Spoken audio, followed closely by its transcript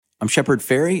I'm Shepard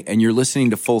Fairey, and you're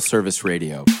listening to Full Service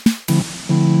Radio.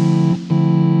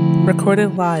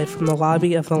 Recorded live from the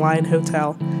lobby of the Line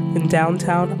Hotel in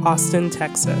downtown Austin,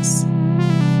 Texas.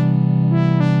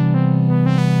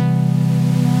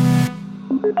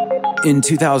 In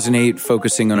 2008,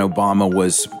 focusing on Obama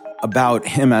was about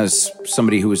him as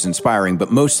somebody who was inspiring, but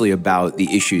mostly about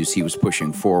the issues he was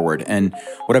pushing forward. And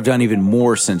what I've done even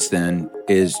more since then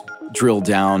is drill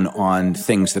down on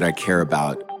things that I care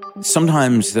about.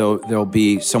 Sometimes there'll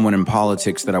be someone in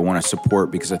politics that I want to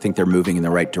support because I think they're moving in the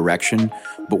right direction.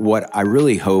 But what I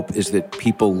really hope is that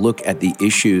people look at the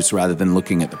issues rather than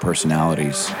looking at the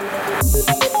personalities.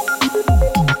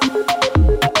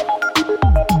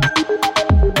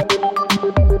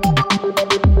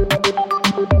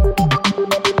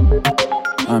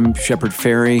 I'm Shepard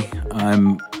Fairey.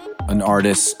 I'm an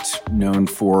artist known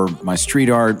for my street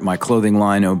art, my clothing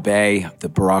line, Obey, the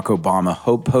Barack Obama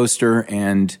Hope poster,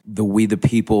 and the We the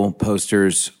People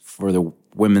posters for the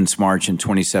Women's March in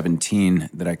 2017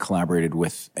 that I collaborated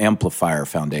with Amplifier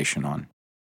Foundation on.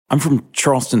 I'm from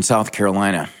Charleston, South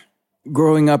Carolina.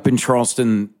 Growing up in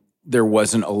Charleston, there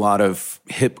wasn't a lot of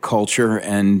hip culture,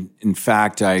 and in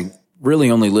fact, I really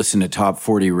only listened to top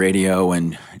 40 radio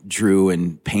and drew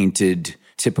and painted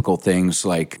typical things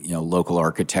like, local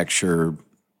architecture,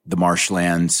 the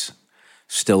marshlands,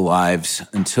 still lives,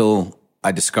 until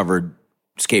I discovered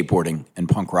skateboarding and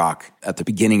punk rock at the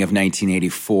beginning of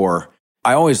 1984.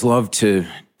 I always loved to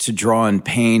draw and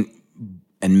paint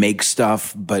and make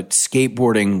stuff, but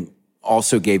skateboarding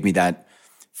also gave me that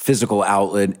physical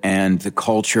outlet and the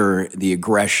culture, the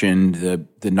aggression,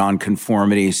 the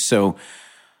nonconformity. So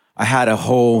I had a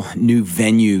whole new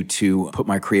venue to put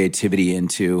my creativity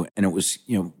into, and it was,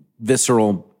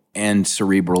 visceral and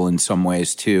cerebral in some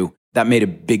ways too. That made a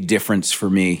big difference for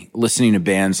me. Listening to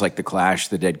bands like The Clash,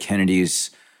 The Dead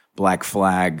Kennedys, Black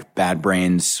Flag, Bad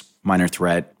Brains, Minor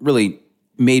Threat really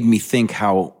made me think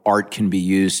how art can be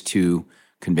used to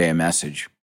convey a message.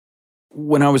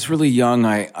 When I was really young,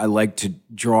 I liked to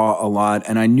draw a lot,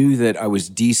 and I knew that I was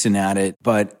decent at it,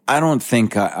 but I don't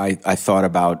think I thought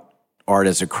about art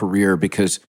as a career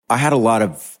because I had a lot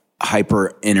of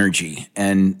hyper energy,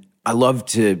 and I loved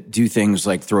to do things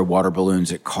like throw water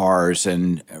balloons at cars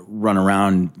and run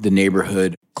around the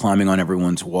neighborhood, climbing on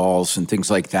everyone's walls and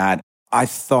things like that. I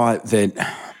thought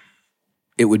that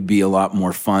it would be a lot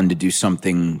more fun to do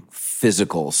something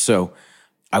physical. So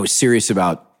I was serious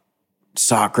about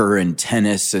soccer and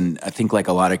tennis. And I think like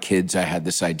a lot of kids, I had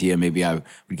this idea maybe I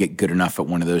would get good enough at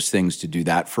one of those things to do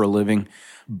that for a living.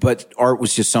 But art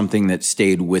was just something that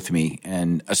stayed with me.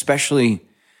 And especially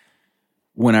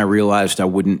when I realized I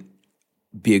wouldn't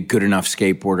be a good enough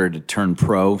skateboarder to turn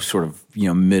pro, sort of,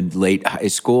 mid-late high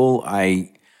school,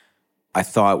 I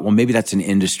thought, well, maybe that's an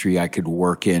industry I could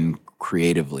work in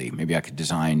creatively. Maybe I could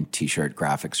design t-shirt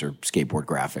graphics or skateboard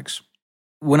graphics.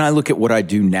 When I look at what I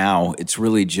do now, it's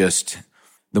really just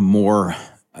the more,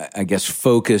 I guess,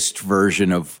 focused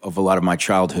version of a lot of my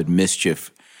childhood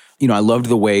mischief. I loved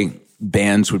the way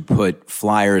bands would put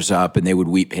flyers up and they would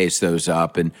wheat paste those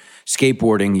up. And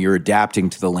skateboarding, you're adapting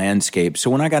to the landscape.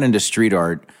 So when I got into street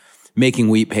art, making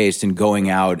wheat paste and going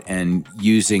out and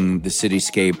using the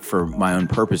cityscape for my own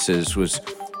purposes was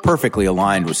perfectly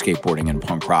aligned with skateboarding and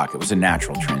punk rock. It was a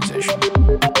natural transition.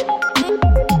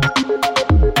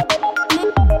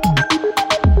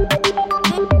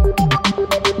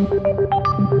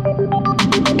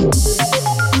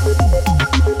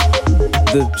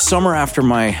 The summer after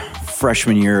my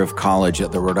freshman year of college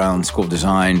at the Rhode Island School of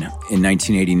Design in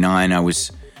 1989, I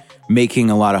was making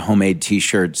a lot of homemade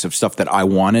t-shirts of stuff that I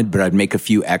wanted, but I'd make a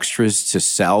few extras to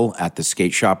sell at the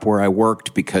skate shop where I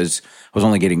worked because I was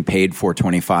only getting paid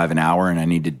 $4.25 an hour and I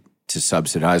needed to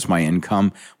subsidize my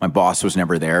income. My boss was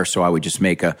never there, so I would just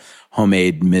make a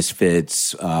homemade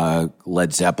Misfits,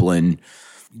 Led Zeppelin,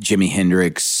 Jimi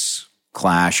Hendrix,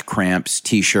 Clash, Cramps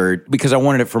t-shirt because I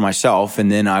wanted it for myself.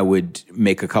 And then I would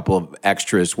make a couple of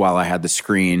extras while I had the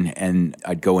screen and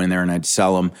I'd go in there and I'd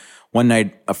sell them. One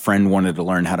night, a friend wanted to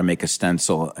learn how to make a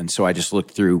stencil. And so I just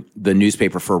looked through the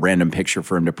newspaper for a random picture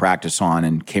for him to practice on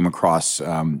and came across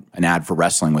an ad for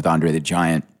wrestling with Andre the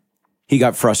Giant. He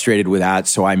got frustrated with that,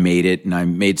 so I made it, and I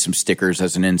made some stickers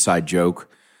as an inside joke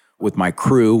with my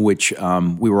crew, which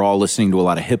we were all listening to a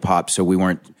lot of hip-hop, so we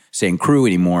weren't saying crew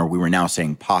anymore. We were now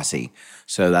saying posse.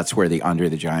 So that's where the Andre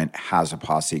the Giant has a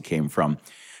posse came from.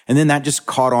 And then that just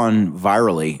caught on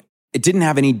virally. It didn't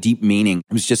have any deep meaning.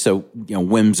 It was just a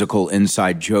whimsical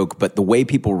inside joke. But the way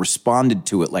people responded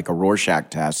to it, like a Rorschach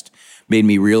test, made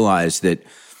me realize that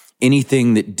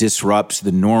anything that disrupts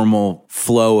the normal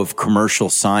flow of commercial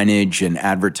signage and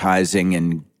advertising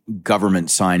and government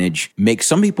signage makes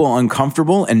some people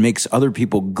uncomfortable and makes other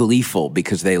people gleeful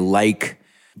because they like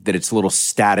that it's a little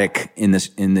static in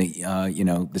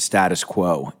the status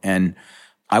quo. And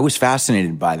I was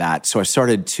fascinated by that. So I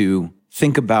started to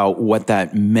think about what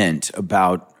that meant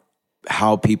about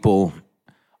how people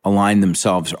align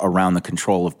themselves around the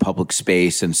control of public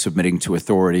space and submitting to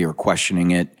authority or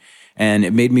questioning it. And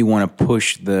it made me want to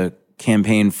push the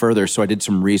campaign further. So I did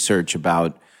some research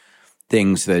about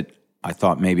things that I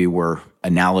thought maybe were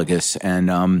analogous.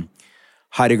 And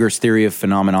Heidegger's theory of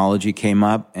phenomenology came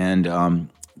up, and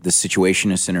the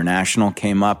Situationists International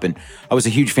came up. And I was a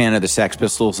huge fan of the Sex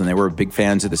Pistols, and they were big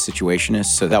fans of the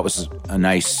Situationists. So that was a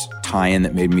nice tie-in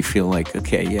that made me feel like,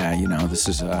 okay, yeah, this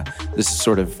is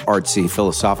sort of artsy,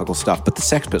 philosophical stuff, but the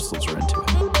Sex Pistols are into it.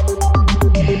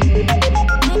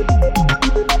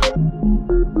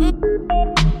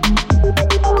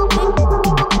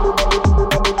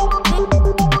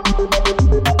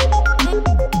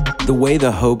 The way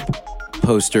the Hope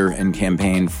poster and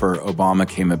campaign for Obama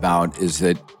came about is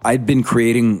that I'd been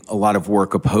creating a lot of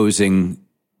work opposing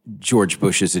George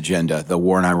Bush's agenda, the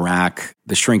war in Iraq,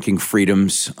 the shrinking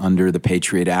freedoms under the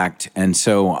Patriot Act. And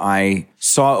so I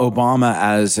saw Obama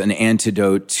as an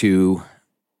antidote to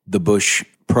the Bush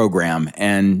program.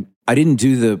 And I didn't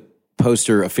do the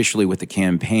poster officially with the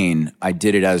campaign. I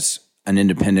did it as an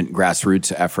independent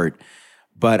grassroots effort.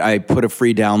 But I put a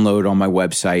free download on my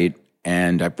website,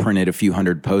 and I printed a few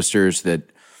hundred posters that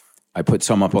I put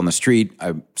some up on the street.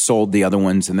 I sold the other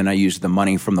ones, and then I used the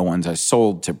money from the ones I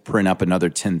sold to print up another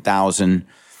 10,000.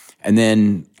 And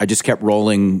then I just kept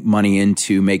rolling money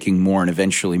into making more, and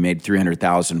eventually made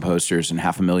 300,000 posters and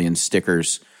 500,000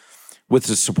 stickers with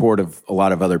the support of a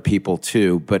lot of other people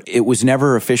too. But it was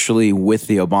never officially with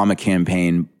the Obama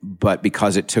campaign, but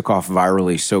because it took off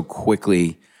virally so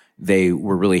quickly, they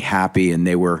were really happy, and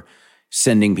they were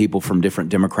sending people from different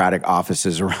Democratic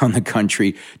offices around the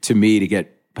country to me to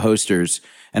get posters.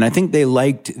 And I think they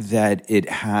liked that it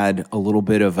had a little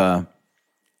bit of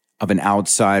an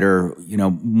outsider,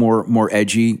 more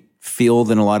edgy feel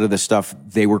than a lot of the stuff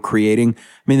they were creating.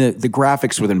 I mean, the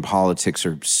graphics within politics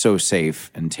are so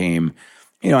safe and tame,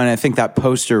 and I think that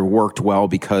poster worked well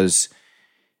because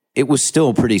it was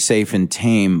still pretty safe and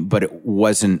tame, but it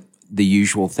wasn't the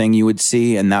usual thing you would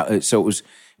see. And so it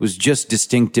was just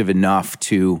distinctive enough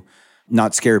to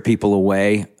not scare people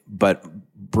away, but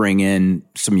bring in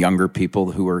some younger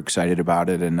people who were excited about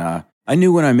it. And I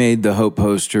knew when I made the Hope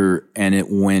poster and it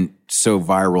went so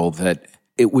viral that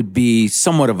it would be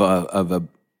somewhat of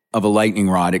a lightning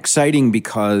rod. Exciting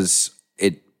because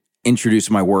it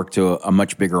introduced my work to a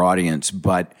much bigger audience,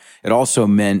 but it also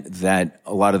meant that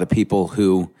a lot of the people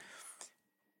who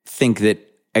think that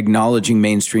acknowledging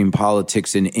mainstream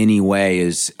politics in any way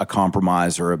is a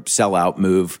compromise or a sellout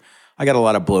move, I got a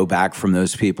lot of blowback from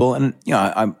those people. And,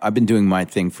 I've been doing my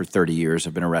thing for 30 years.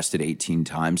 I've been arrested 18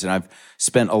 times, and I've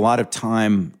spent a lot of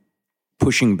time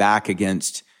pushing back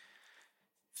against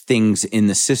things in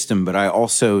the system, but I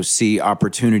also see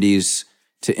opportunities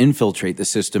to infiltrate the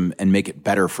system and make it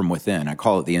better from within. I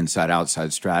call it the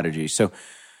inside-outside strategy. So,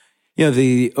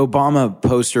 the Obama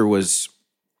poster was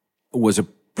a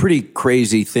pretty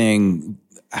crazy thing,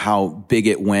 how big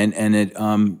it went, and it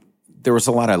there was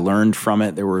a lot I learned from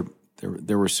it.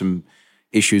 There were some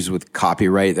issues with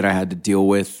copyright that I had to deal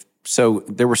with, so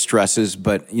there were stresses.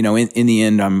 But in the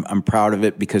end, I'm proud of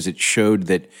it because it showed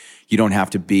that you don't have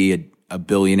to be a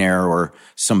billionaire or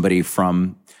somebody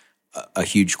from a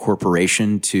huge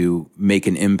corporation to make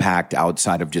an impact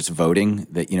outside of just voting.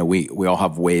 That we all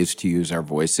have ways to use our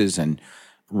voices, and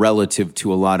relative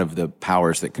to a lot of the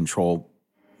powers that control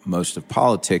most of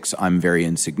politics, I'm very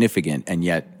insignificant, and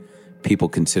yet people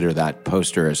consider that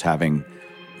poster as having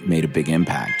made a big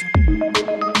impact.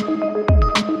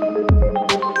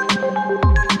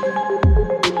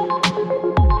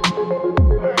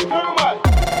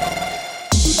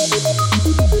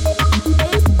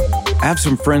 I have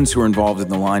some friends who are involved in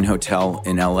the Line Hotel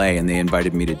in LA, and they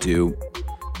invited me to do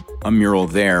a mural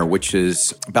there, which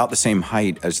is about the same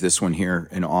height as this one here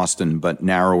in Austin, but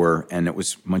narrower, and it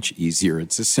was much easier.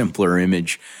 It's a simpler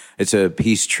image. It's a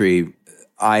peace tree.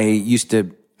 I used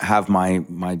to have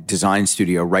my design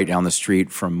studio right down the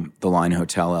street from the Line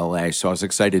Hotel LA, so I was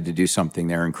excited to do something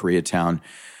there in Koreatown.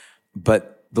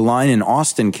 But the Line in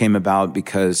Austin came about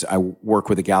because I work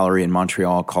with a gallery in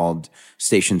Montreal called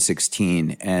Station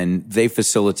 16, and they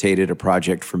facilitated a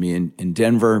project for me in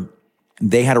Denver.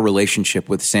 They had a relationship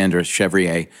with Sandra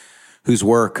Chevrier, whose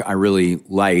work I really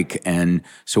like. And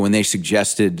so when they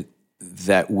suggested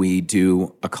that we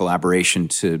do a collaboration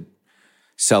to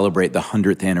celebrate the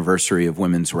 100th anniversary of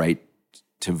women's right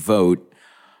to vote,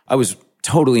 I was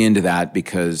totally into that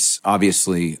because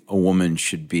obviously a woman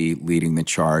should be leading the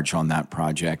charge on that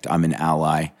project. I'm an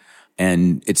ally,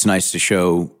 and it's nice to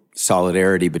show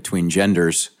solidarity between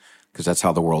genders because that's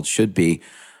how the world should be.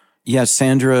 Yeah,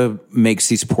 Sandra makes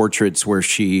these portraits where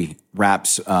she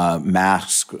wraps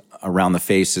masks around the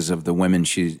faces of the women,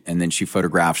 and then she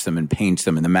photographs them and paints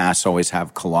them, and the masks always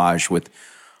have collage with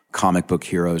comic book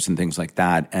heroes and things like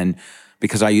that. And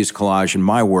because I use collage in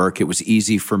my work, it was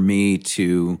easy for me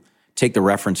to take the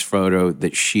reference photo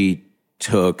that she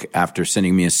took after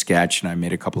sending me a sketch, and I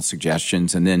made a couple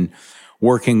suggestions, and then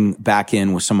working back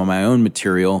in with some of my own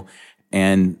material,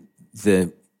 and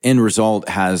the end result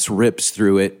has rips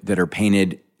through it that are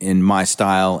painted in my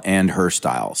style and her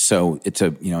style. So it's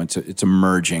a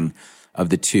merging of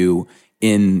the two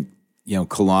in,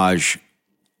 collage,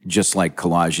 just like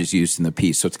collage is used in the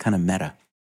piece. So it's kind of meta.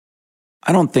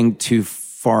 I don't think too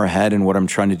far ahead in what I'm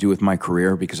trying to do with my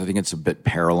career because I think it's a bit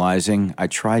paralyzing. I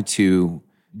try to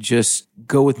just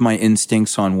go with my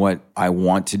instincts on what I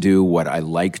want to do, what I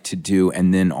like to do,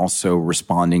 and then also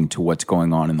responding to what's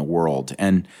going on in the world.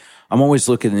 And I'm always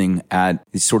looking at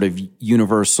these sort of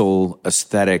universal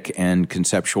aesthetic and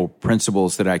conceptual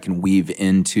principles that I can weave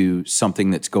into something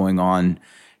that's going on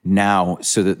now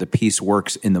so that the piece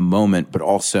works in the moment, but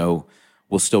also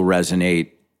will still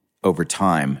resonate over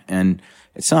time. And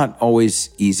it's not always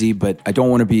easy, but I don't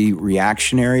want to be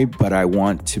reactionary, but I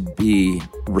want to be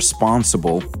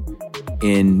responsible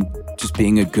in just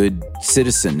being a good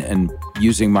citizen, and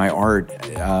using my art,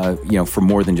 for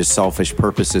more than just selfish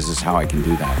purposes is how I can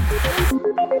do that.